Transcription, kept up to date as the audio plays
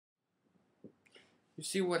You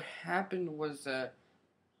see, what happened was that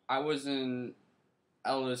I was in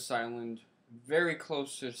Ellis Island, very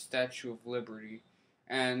close to the Statue of Liberty,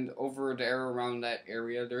 and over there around that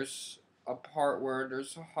area, there's a part where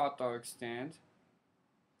there's a hot dog stand.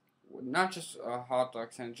 Not just a hot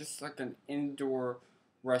dog stand, just like an indoor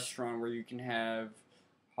restaurant where you can have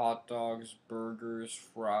hot dogs, burgers,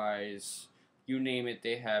 fries, you name it,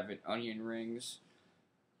 they have it, onion rings.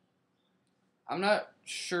 I'm not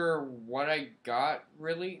sure what I got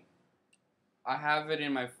really. I have it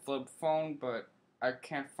in my flip phone, but I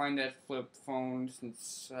can't find that flip phone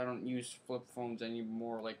since I don't use flip phones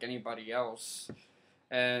anymore like anybody else.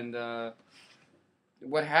 And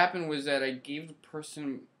what happened was that I gave the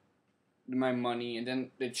person my money, and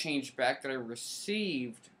then the change back that I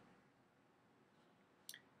received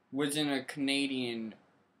was in a Canadian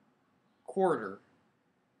quarter.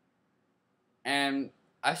 And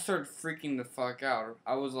I started freaking the fuck out.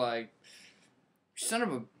 I was like, son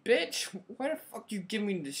of a bitch, why the fuck you give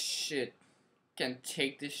me this shit? Can't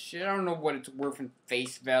take this shit. I don't know what it's worth in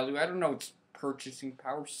face value. I don't know its purchasing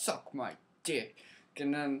power. Suck my dick.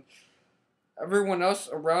 And then everyone else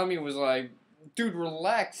around me was like, dude,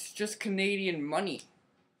 relax. Just Canadian money.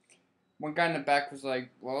 One guy in the back was like,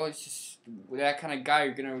 well, it's just that kind of guy.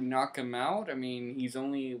 You're going to knock him out? I mean, he's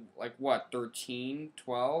only like, what, 13,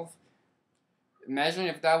 12? Imagine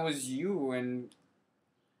if that was you and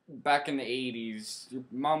back in the 80s. Your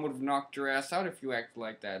mom would have knocked your ass out if you acted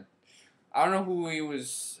like that. I don't know who he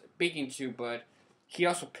was speaking to, but he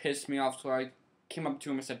also pissed me off, so I came up to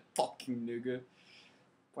him and said, fuck you, nigga.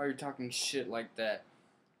 Why are you talking shit like that?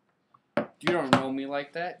 You don't know me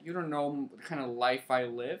like that. You don't know the kind of life I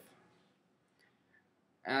live.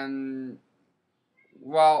 And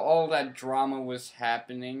while all that drama was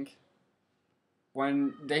happening,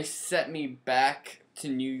 when they sent me back to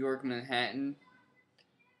New York, Manhattan,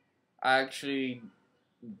 I actually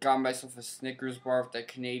got myself a Snickers bar with that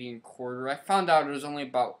Canadian quarter. I found out it was only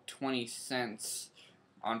about 20 cents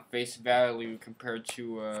on face value compared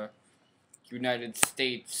to a United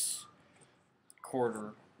States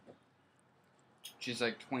quarter, which is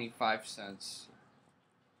like 25 cents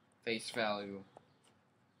face value.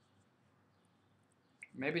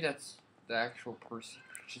 Maybe that's the actual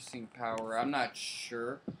purchasing power. I'm not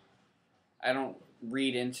sure. I don't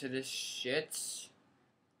read into this shit.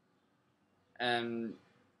 And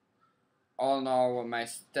all in all, what my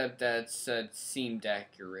stepdad said seemed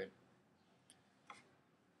accurate.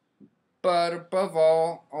 But above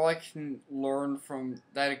all I can learn from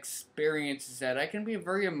that experience is that I can be a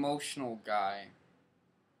very emotional guy.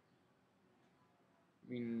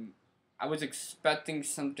 I mean, I was expecting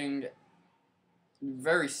something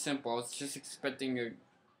very simple. I was just expecting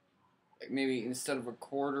maybe instead of a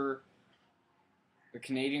quarter, a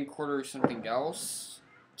Canadian quarter or something else.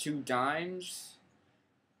 2 dimes.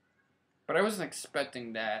 But I wasn't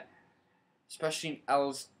expecting that. Especially in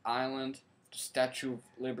Ellis Island, the Statue of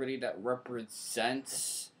Liberty that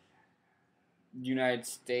represents the United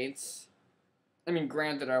States. I mean,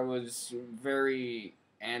 granted, I was very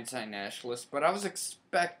anti-nationalist, but I was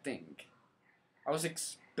expecting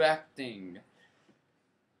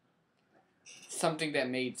something that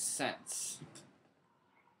made sense.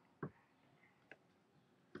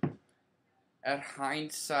 At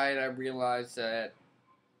hindsight, I realized that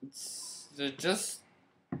they're just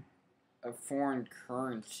a foreign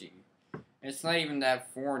currency. It's not even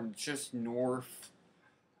that foreign, it's just north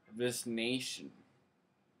of this nation.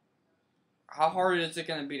 How hard is it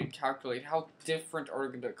going to be to calculate? How different are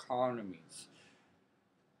the economies?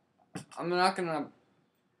 I'm not going to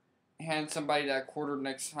hand somebody that quarter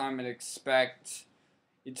next time and expect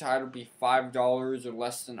it's either be $5 or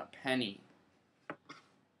less than a penny.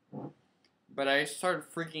 But I started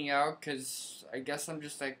freaking out because I guess I'm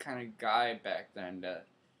just that kind of guy back then that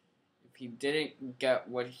if he didn't get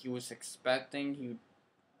what he was expecting, he would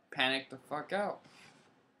panic the fuck out.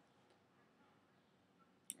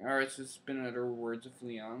 Alright, so it's been another Words of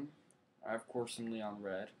Leon. I, of course, am Leon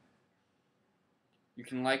Red. You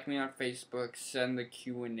can like me on Facebook, send the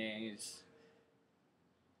Q&As.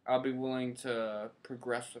 I'll be willing to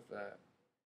progress with that.